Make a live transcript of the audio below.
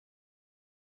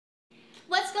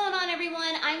What's going on,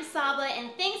 everyone? I'm Saba,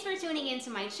 and thanks for tuning into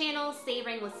my channel,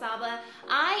 Savoring with Saba.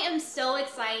 I am so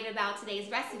excited about today's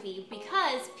recipe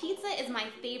because pizza is my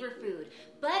favorite food,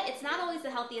 but it's not always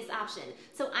the healthiest option.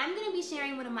 So I'm going to be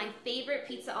sharing one of my favorite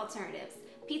pizza alternatives,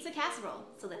 pizza casserole.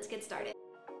 So let's get started.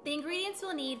 The ingredients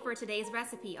we'll need for today's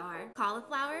recipe are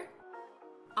cauliflower,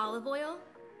 olive oil,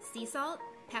 sea salt,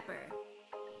 pepper,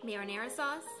 marinara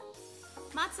sauce,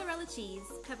 mozzarella cheese,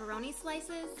 pepperoni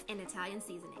slices, and Italian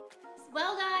seasoning.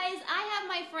 Well, guys, I have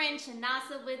my friend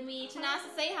Chanasa with me.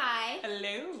 Chanasa, say hi.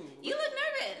 Hello. You look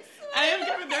nervous. I am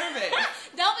kind of nervous.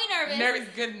 Don't be nervous.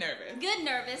 Good nervous. Good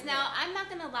nervous. Now, I'm not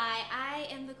gonna lie, I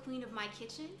am the queen of my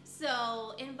kitchen,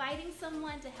 so inviting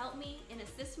someone to help me and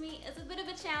assist me is a bit of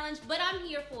a challenge, but I'm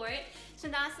here for it.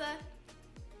 Chanasa,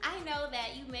 I know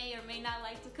that you may or may not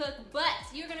like to cook, but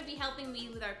you're gonna be helping me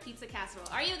with our pizza casserole.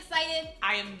 Are you excited?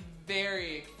 I am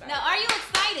very excited. Now, are you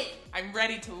excited? I'm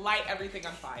ready to light everything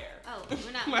on fire. Oh,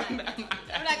 we're not gonna do that.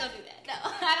 No,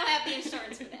 I don't have the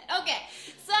insurance for that. Okay,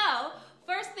 so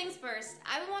first things first,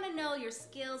 I want to know your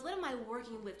skills. What am I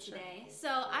working with today? So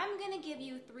I'm gonna give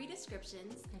you 3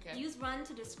 descriptions. Okay. Use one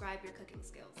to describe your cooking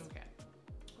skills. Okay.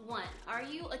 1, are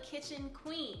you a kitchen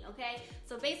queen? Okay,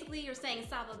 so basically you're saying,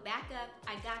 Saba, back up,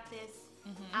 I got this,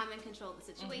 I'm in control of the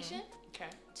situation. Okay.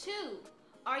 2,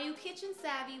 are you kitchen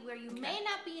savvy where you may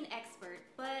not be an expert,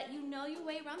 but you know your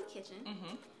way around the kitchen?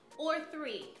 Or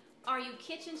 3, are you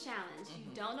kitchen challenged?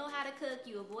 You don't know how to cook,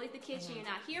 you avoid the kitchen, you're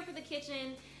not here for the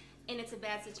kitchen, and it's a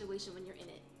bad situation when you're in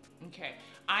it. Okay.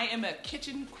 I am a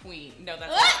kitchen queen. No,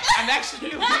 that's not. I'm actually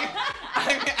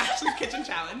kitchen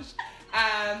challenged.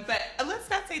 But let's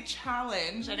not say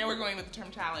challenge. I know we're going with the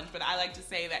term challenge, but I like to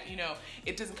say that, you know,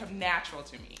 it doesn't come natural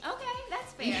to me. Okay,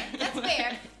 that's fair. That's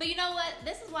fair. But you know what?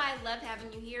 This is why I loved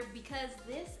having you here, because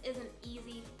this is an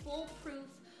easy, foolproof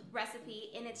recipe,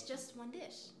 and it's just one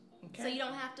dish. Okay. So you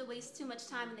don't have to waste too much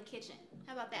time in the kitchen.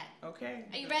 How about that? Okay.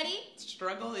 Are you ready?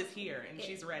 Struggle is here, and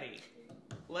she's ready.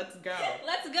 Let's go.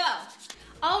 Let's go.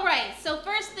 All right, so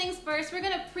first things first, we're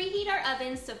gonna preheat our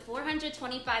ovens to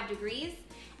 425 degrees.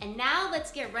 And now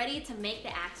let's get ready to make the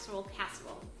actual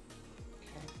casserole.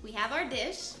 Okay. We have our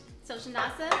dish. So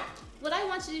Shanasa, what I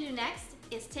want you to do next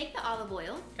is take the olive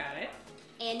oil. Got it.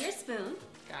 And your spoon.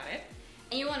 Got it.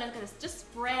 And you're gonna just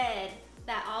spread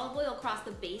that olive oil across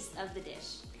the base of the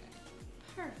dish. Okay.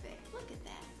 Perfect. Look at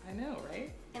that. I know,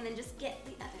 right? And then just get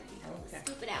the other, okay.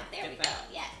 Scoop it out. There we go.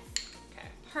 Yes. Okay.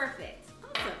 Perfect.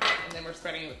 Awesome. And then we're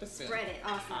spreading it with the spoon. Spread it.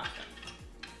 Awesome.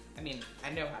 I mean, I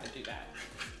know how to do that.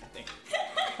 I think.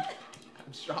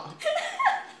 I'm strong.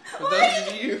 For What? those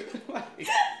of you,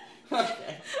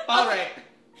 okay. All right.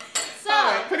 So,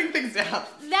 all right, putting things down.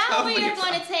 Now we are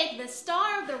going to take the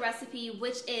star of the recipe,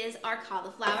 which is our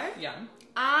cauliflower. Yum.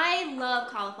 I love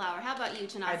cauliflower. How about you,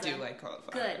 Chanasa? I do like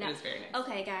cauliflower. Good. It is very nice.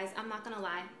 Okay, guys, I'm not going to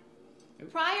lie.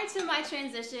 Prior to my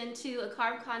transition to a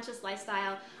carb-conscious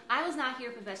lifestyle, I was not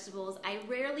here for vegetables. I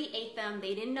rarely ate them.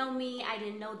 They didn't know me. I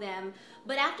didn't know them.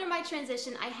 But after my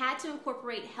transition, I had to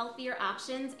incorporate healthier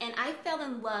options, and I fell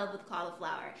in love with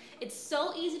cauliflower. It's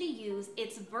so easy to use.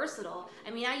 It's versatile. I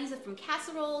mean, I use it from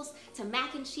casseroles to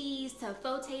mac and cheese to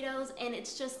potatoes, and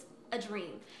it's just a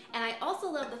dream. And I also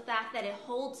love the fact that it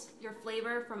holds your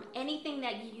flavor from anything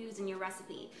that you use in your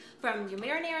recipe. From your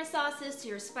marinara sauces to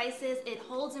your spices, it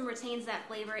holds and retains that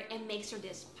flavor and makes your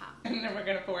dish pop. And then we're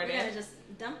gonna pour it in. We're gonna just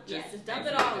dump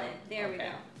it all in. There we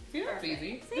go. See, that's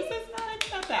easy. See? This is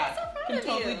not that. I'm so proud you of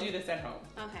can totally you. do this at home.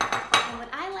 Okay. And what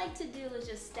I like to do is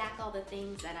just stack all the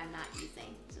things that I'm not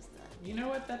using. You know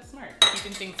what? That's smart.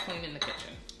 Keeping things clean in the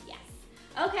kitchen. Yes.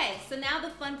 Okay, so now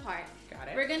the fun part. Got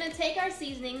it. We're gonna take our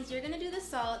seasonings. You're gonna do the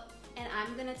salt, and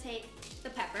I'm gonna take the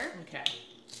pepper. Okay.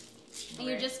 And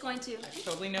you're just going to... I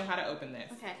totally know how to open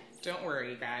this. Okay. Don't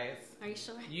worry, guys. Are you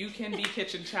sure? You can be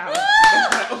kitchen challenged. You know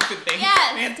how to open things.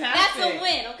 Yes! Fantastic. That's a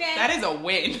win, okay? That is a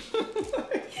win.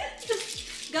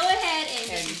 Just go ahead and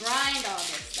just grind all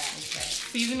this stuff.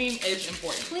 Okay. Seasoning is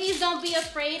important. Please don't be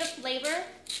afraid of flavor.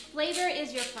 Flavor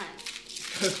is your friend.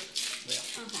 Yeah.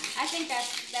 Okay. I think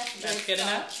that's good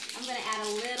enough? I'm gonna add a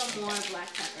little more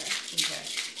black pepper. Okay.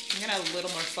 I'm gonna add a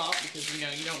little more salt because you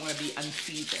know you don't want to be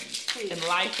unseasoned. Please. In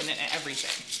life and in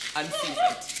everything.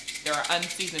 Unseasoned. There are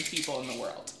unseasoned people in the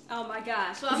world. Oh my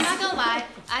gosh. Well, I'm not gonna lie.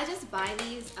 I just buy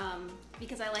these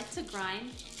because I like to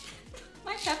grind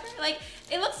my pepper. Like,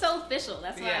 it looks so official.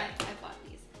 That's why I bought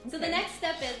these. So the next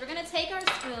step is we're gonna take our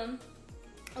spoon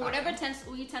or whatever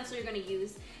utensil you're gonna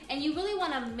use, and you really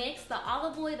want to mix the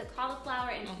olive oil, the cauliflower,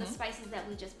 and the spices that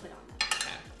we just put on them.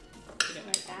 Okay.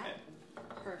 Like that.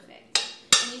 Perfect.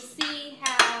 And you see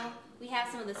how we have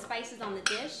some of the spices on the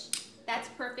dish? That's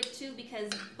perfect too because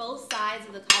both sides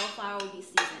of the cauliflower will be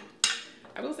seasoned.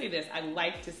 I will say this, I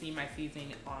like to see my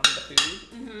seasoning on the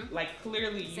food. Like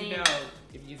clearly you know,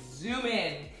 if you zoom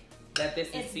in, that this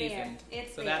is seasoned.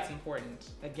 So that's important.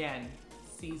 Again,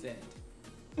 seasoned.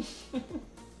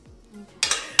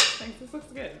 Thanks, this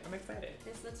looks good. I'm excited.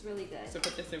 This looks really good. So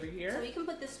put this over here. So we can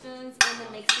put the spoons in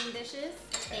the mixing dishes.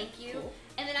 Thank you. Cool.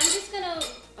 And then I'm just gonna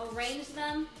arrange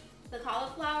them, the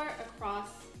cauliflower, across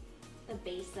the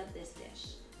base of this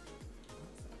dish.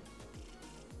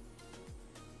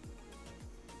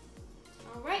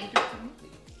 All right.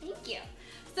 Thank you.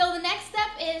 So the next step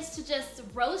is to just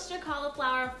roast your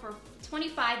cauliflower for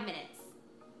 25 minutes.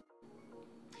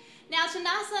 Now,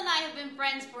 Shanasa and I have been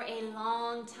friends for a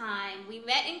long time. We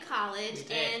met in college,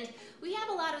 and we have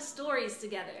a lot of stories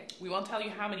together. We won't tell you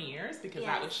how many years, because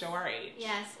that would show our age.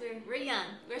 Yes, we're young.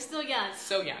 We're still young.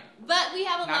 So young. But we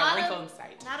have not a wrinkle in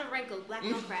sight. Not a wrinkle, black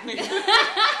no crack.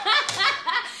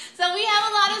 So we have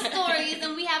a lot of stories,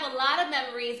 and we have a lot of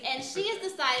memories, and she has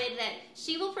decided that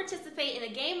she will participate in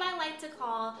a game I like to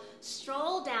call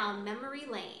Stroll Down Memory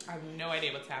Lane. I have no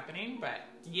idea what's happening, but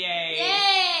yay.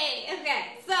 Yay!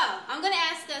 Okay, so I'm going to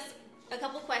ask us a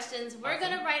couple questions. We're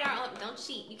going to write our own, don't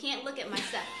cheat, you can't look at my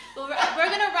stuff. But we're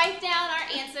going to write down our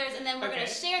answers, and then we're going to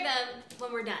share them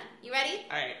when we're done. You ready?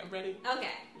 All right, I'm ready.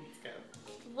 Okay. Let's go.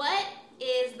 What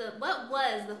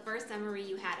was the first memory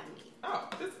you had of me? Oh,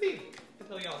 this is easy. I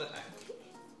tell you all the time.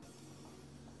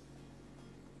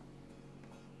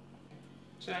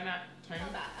 Should I not turn?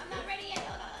 Hold on, I'm not ready yet.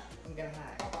 Hold on. I'm gonna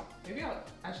hide. Maybe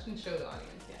I shouldn't show the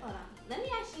audience yet. Hold on. Let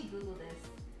me actually Google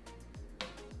this.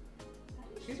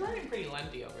 She's writing pretty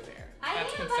lengthy over there. I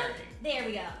That's concerning. There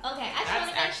we go. Okay, I just want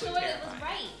to make sure that it was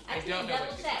right. I don't know what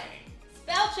she's writing.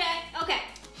 Spell check. Okay.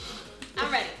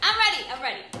 I'm ready. I'm ready. I'm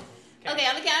ready. Okay,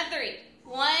 on the count of 3.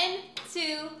 1,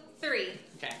 2, 3.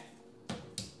 Okay.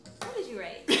 What did you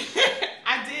write?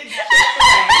 I did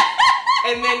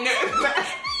Chick-fil-A, and then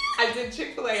I did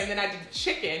Chick-fil-A, and then I did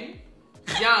chicken,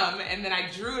 yum, and then I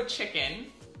drew a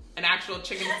chicken, an actual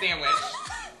chicken sandwich,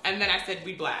 and then I said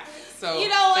we black. So you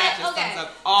know what? That just sums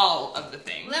up all of the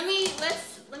things. Let me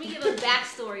give a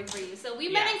backstory for you. So we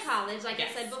met in college, like I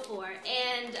said before,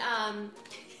 and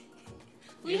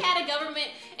we had a government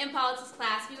and politics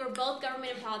class. We were both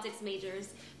government and politics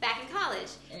majors back in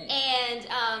college. And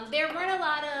there weren't a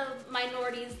lot of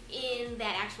minorities in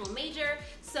that actual major.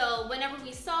 So whenever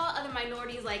we saw other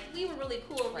minorities, like, we were really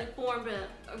cool. We formed a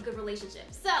good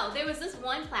relationship. So there was this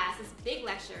one class, this big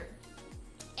lecture,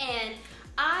 and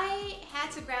I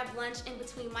had to grab lunch in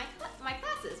between my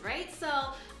classes, right? So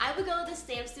I would go to the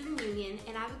Stamp Student Union,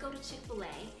 and I would go to Chick-fil-A,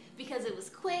 because it was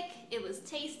quick, it was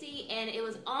tasty, and it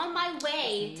was on my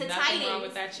way to Nothing Tidings. wrong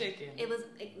with that chicken. It was,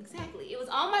 exactly. It was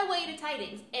on my way to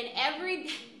Tidings, and every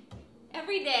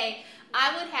day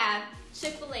I would have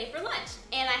Chick-fil-A for lunch.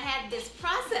 And I had this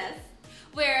process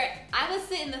where I would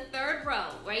sit in the 3rd row,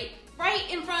 right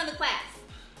in front of the class,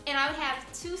 and I would have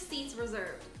 2 seats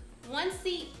reserved. One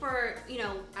seat for,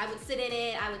 I would sit in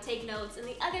it, I would take notes, and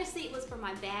the other seat was for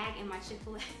my bag and my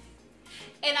Chick-fil-A.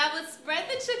 And I would spread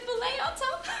the Chick-fil-A on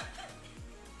top.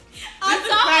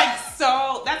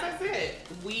 That's it.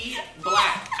 We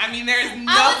black. I mean, there's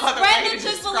no other way to describe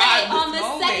this moment. I would spread the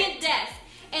Chick-fil-A on the second desk.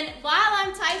 And while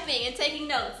I'm typing and taking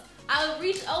notes, I would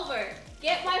reach over,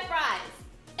 get my fries,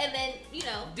 and then,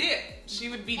 dip. She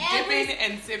would be dipping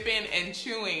and sipping and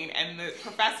chewing, and the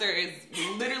professor is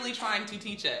literally trying to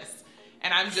teach us.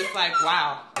 And I'm just like,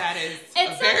 wow, that is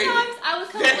a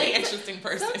very interesting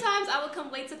person. Sometimes I would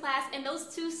come late to class, and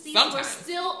those 2 seats were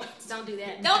still, don't do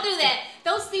that. Don't do that.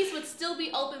 Those seats would still be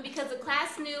open because the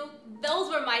class knew those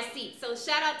were my seats. So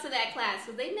shout out to that class,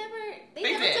 because they never took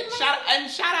my seat.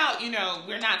 Shout out,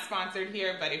 we're not sponsored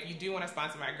here, but if you do want to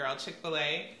sponsor my girl,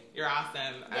 Chick-fil-A, you're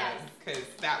awesome. Yes. Because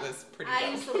that was pretty I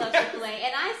dope. used to love Chick-fil-A.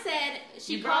 And I said,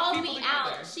 she called me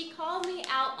out. She called me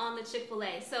out on the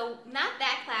Chick-fil-A. So not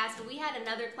that class, but we had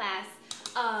another class.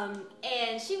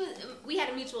 And we had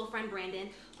a mutual friend, Brandon,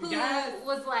 who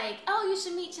was like, oh, you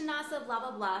should meet Shanasa, blah,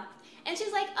 blah, blah. And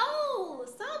she's like, oh,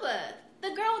 Saba, the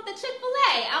girl with the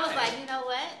Chick-fil-A. I was like, you know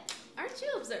what? Aren't you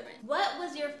observant? What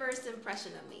was your first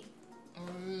impression of me?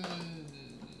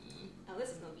 Oh, this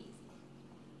is going to be easy.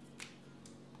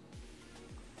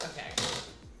 Okay.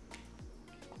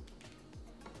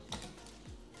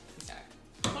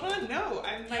 Hold on, no,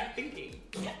 I'm thinking.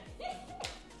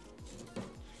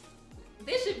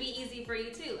 This should be easy for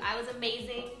you too. I was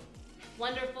amazing,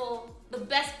 wonderful, the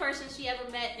best person she ever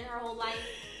met in her whole life.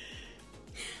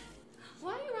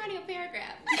 Why are you writing a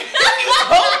paragraph? You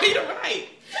told me to write.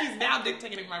 She's now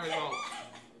dictating my results.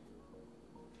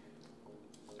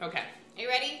 Okay. Are you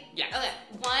ready? Yeah. Okay.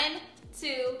 1,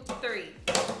 2, 3.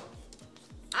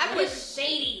 I was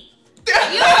shady. You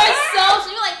were so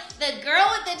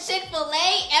to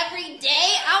Chick-fil-A every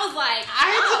day? I was like,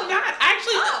 I did not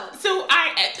actually. So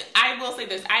I will say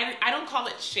this. I don't call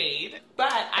it shade,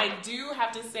 but I do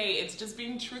have to say it's just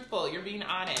being truthful. You're being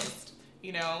honest.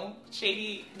 You know,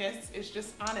 shadiness is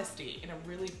just honesty in a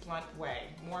really blunt way.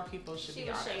 More people should be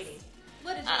honest. She was shady.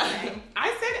 What did you say? I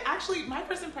said, actually, my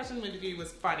first impression of you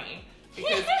was funny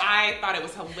because I thought it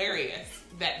was hilarious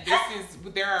that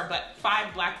there are but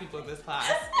 5 black people in this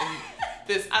class and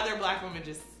this other black woman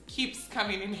just keeps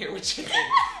coming in here with chicken.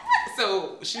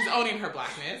 So she's owning her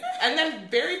blackness. And then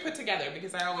very put together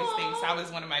because I always think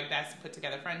Saba's one of my best put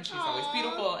together friends. She's always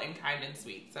beautiful and kind and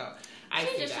sweet. So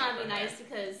She's just trying to be nice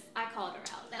because I called her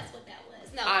out. That's what that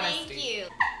was. No, honesty. Thank you.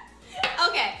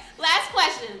 Okay, last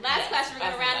question. Last question.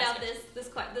 We're gonna round out this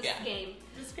game.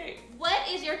 This is great. What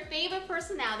is your favorite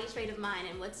personality trait of mine,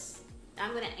 and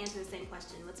I'm gonna answer the same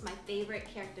question. What's my favorite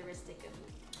characteristic of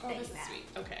that this you is have? sweet.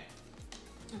 Okay.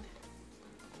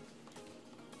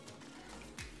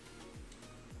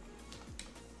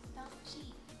 Don't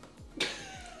cheat.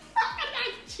 I'm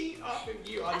not cheat off of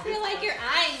you. I feel like you're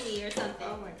eyeing me or something.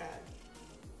 Oh my god.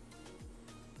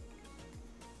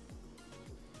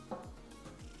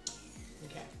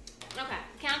 Okay,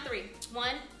 count 3.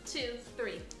 1, 2,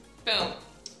 3. Boom.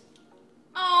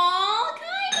 Aww,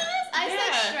 kindness. I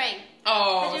said strength.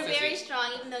 Oh, because you're very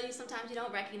strong, even though sometimes you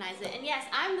don't recognize it. And yes,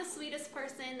 I'm the sweetest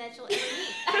person that you'll ever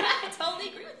meet. I totally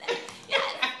agree with that. Yes.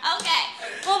 Okay.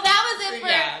 Well, that was it for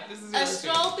this is really a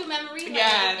stroll through memory lane.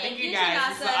 Yeah, thank you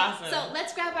guys. This is awesome. So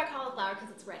let's grab our cauliflower because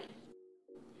it's ready.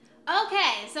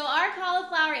 Okay, so our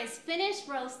cauliflower is finished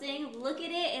roasting. Look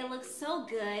at it. It looks so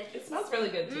good. It smells really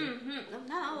good too.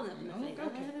 Not all of them.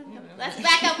 Okay. Let's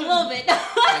back up a little bit.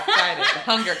 I'm excited. The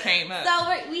hunger came up.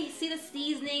 So we see the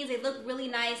seasonings. They look really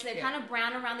nice. They're kind of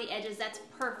brown around the edges. That's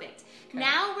perfect. Okay.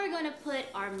 Now we're going to put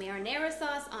our marinara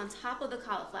sauce on top of the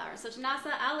cauliflower. So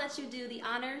Shanasa, I'll let you do the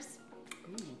honors.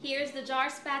 Here's the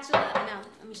jar spatula. Now,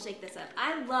 let me shake this up.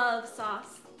 I love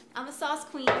sauce. I'm a sauce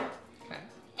queen. Okay.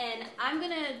 And I'm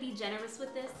going to be generous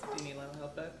with this. Do you need a little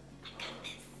help up? I got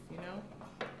this. You know?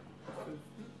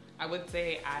 I would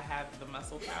say I have the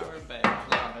muscle power, but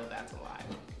we all know that's a lie.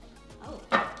 Oh.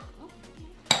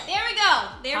 There we go.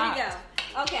 There we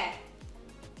go. Okay.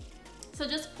 So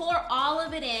just pour all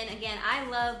of it in. Again, I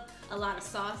love a lot of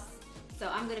sauce, so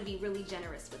I'm going to be really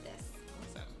generous with this.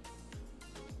 Awesome.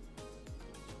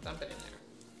 Dump it in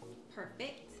there.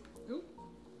 Perfect. Ooh.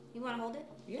 You want to hold it?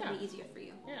 Yeah. It'll be easier for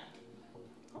you. Yeah.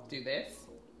 I'll do this.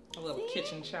 A little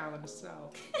kitchen challenge,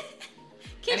 so.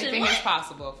 Anything is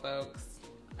possible, folks.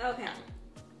 Okay.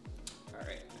 All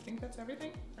right. I think that's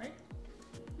everything, right?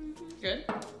 Good?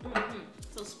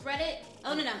 So spread it.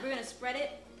 Oh, no. We're going to spread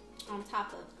it on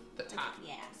top of the top.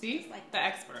 Yeah. See? Like the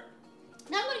expert.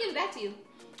 Now I'm going to give it back to you.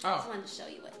 Oh. I just wanted to show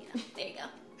you what, There you go.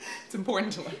 It's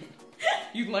important to learn.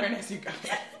 You learn as you go.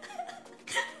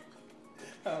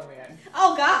 Oh, man.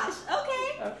 Oh, gosh.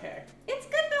 Okay. Okay. It's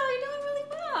good, though. You're doing really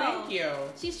well. Thank you.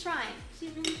 She's trying.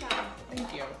 She's really trying.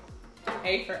 Thank you.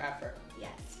 A for effort. Yes.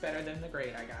 It's better than the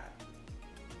grade I got.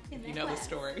 You know the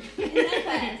story.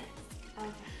 Okay. So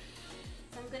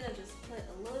I'm going to just put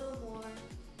a little more.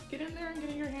 Get in there and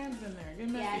get your hands in there. Get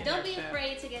messy. Yeah, don't be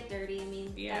afraid to get dirty. I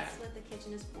mean, that's what the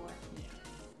kitchen is for.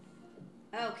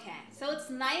 Yeah. Okay. So it's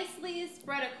nicely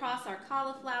spread across our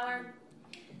cauliflower.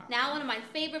 Now, one of my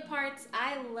favorite parts,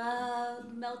 I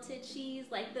love melted cheese,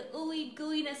 like the ooey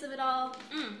gooiness of it all.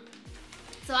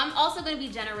 So I'm also going to be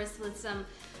generous with some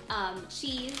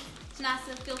cheese.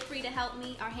 Shanasa, feel free to help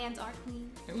me. Our hands are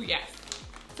clean. Oh, yes.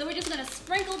 So we're just going to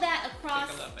sprinkle that across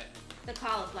the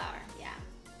cauliflower. Yeah.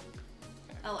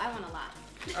 Okay. Oh, I want a lot.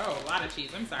 Oh, a lot of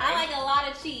cheese. I'm sorry. I like a lot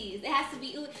of cheese. It has to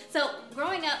be ooey. So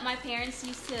growing up, my parents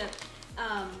used to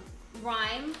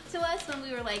rhyme to us when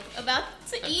we were like about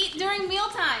to eat during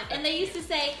mealtime, and they used to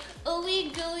say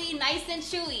ooey gooey, nice and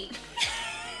chewy.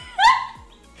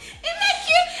 Isn't that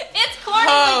cute? It's corny.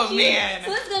 Oh, cute. man.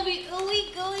 So it's gonna be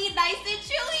ooey gooey, nice and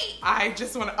chewy. I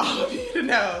just want all of you to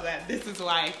know that this is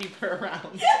why I keep her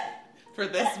around for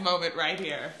this moment right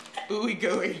here. Ooey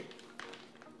gooey.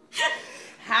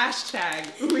 Hashtag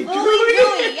ooey gooey. Ooey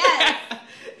gooey, yes.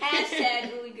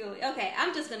 Hashtag ooey gooey. Okay,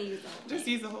 I'm just gonna use the whole thing. Just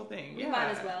use the whole thing. You might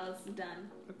as well. It's done.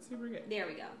 That's super good. There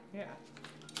we go. Yeah.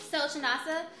 So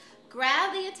Shanasa,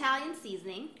 grab the Italian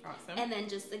seasoning. Awesome. And then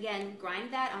just, again,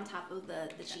 grind that on top of the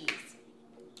cheese.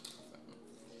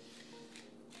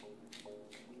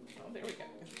 Oh, there we go.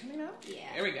 Is it coming out?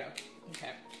 Yeah. There we go.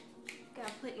 Okay.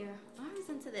 Gotta put your arms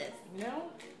into this.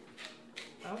 No?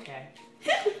 Okay.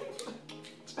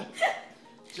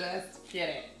 Just get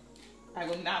it. I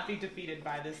will not be defeated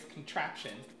by this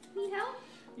contraption. Need help?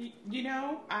 You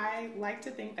know, I like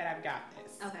to think that I've got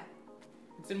this. Okay.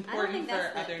 It's important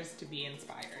for others to be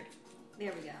inspired.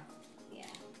 There we go. Yeah.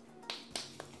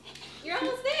 You're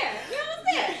almost there. You're almost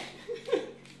there.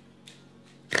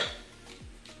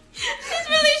 She's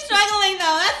really struggling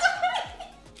though.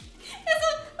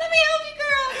 Let me help you,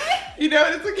 girl. You know,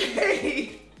 it's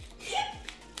okay.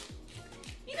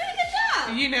 You did a good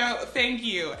job. You know, thank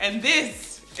you. And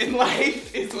this in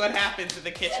life is what happens in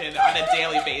the kitchen on a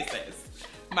daily basis.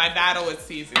 My battle with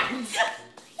seasonings.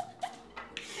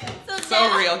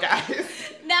 So real, guys.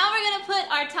 Now we're gonna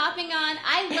put our topping on.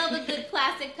 I love a good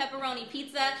classic pepperoni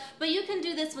pizza, but you can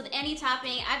do this with any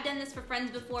topping. I've done this for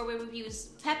friends before where we've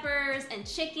used peppers and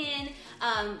chicken.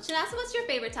 Shanasa, what's your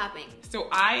favorite topping? So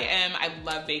I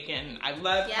love bacon. I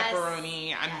love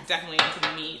pepperoni. I'm definitely into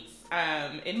the meats.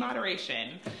 In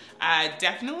moderation.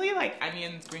 Definitely like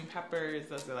onions, green peppers.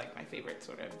 Those are like my favorite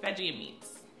sort of veggie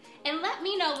meats. And let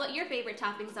me know what your favorite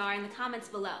toppings are in the comments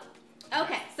below.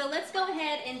 Okay, so let's go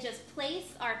ahead and just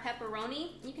place our pepperoni,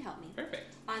 you can help me.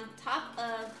 Perfect. On top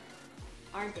of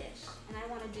our dish. And I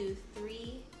want to do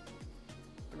three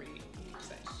each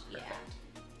side. Yeah,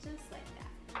 just like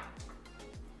that.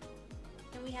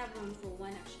 And we have room for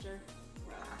one extra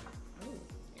row.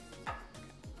 Oh.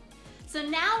 So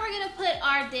now we're gonna put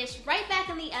our dish right back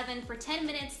in the oven for 10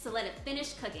 minutes to let it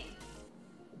finish cooking.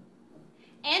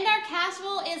 And our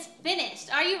casserole is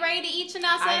finished. Are you ready to eat,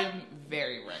 Shanasa? I am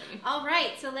very ready. All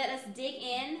right, so let us dig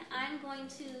in. I'm going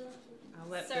to I'll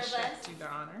let serve the chef us. do the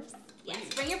honors.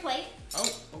 Yes, bring your plate. Oh,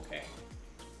 okay.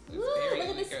 Ooh, look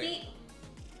at the steam.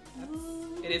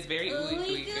 It is very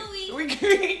ooey gooey.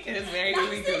 Ooey It is very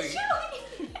ooey gooey.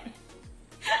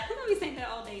 I'm gonna be saying that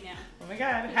all day now. Oh my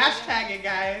god, hashtag it,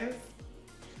 guys.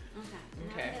 Okay,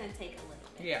 now I'm gonna take a little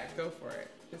bit. Yeah, go for it.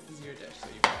 This is your dish, so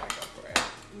you gotta go for it.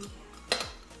 Okay.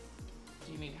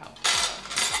 Do you need help?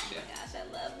 Oh my gosh, I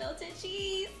love melted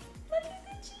cheese. Look at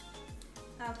the cheese.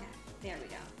 Okay, there we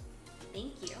go.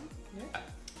 Thank you. Yeah,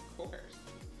 of course.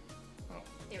 Oh,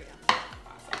 there we go.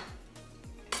 awesome.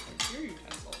 Here's your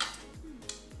utensils.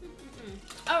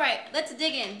 All right, let's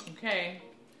dig in. Okay.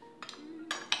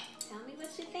 Tell me what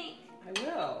you think. I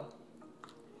will.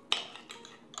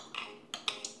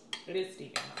 It is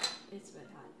steaming hot. It's red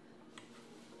hot.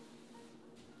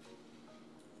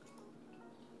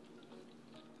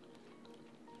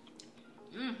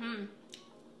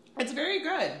 It's very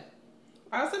good.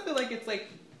 I also feel like it's like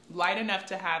light enough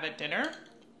to have at dinner,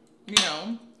 you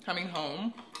know, coming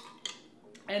home.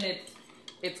 And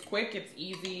it's quick, it's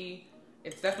easy.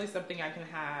 It's definitely something I can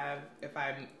have if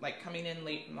I'm like coming in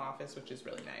late from the office, which is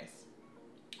really nice.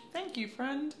 Thank you,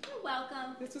 friend. You're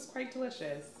welcome. This is quite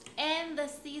delicious. And the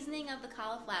seasoning of the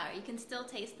cauliflower, you can still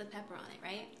taste the pepper on it,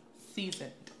 right?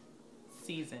 Seasoned.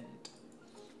 Seasoned.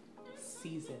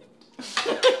 Seasoned.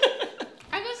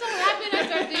 I get so happy and I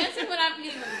start dancing when I'm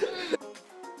eating them.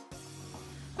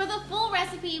 For the full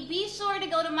recipe, be sure to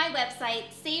go to my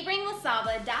website,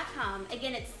 savoringwithsaba.com.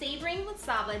 Again, it's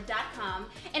savoringwithsaba.com.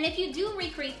 And if you do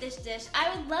recreate this dish,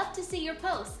 I would love to see your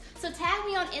posts. So tag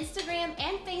me on Instagram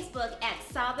and Facebook at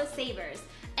Saba Savors.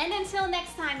 And until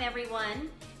next time, everyone,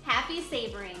 happy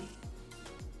savoring.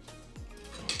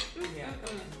 Yeah.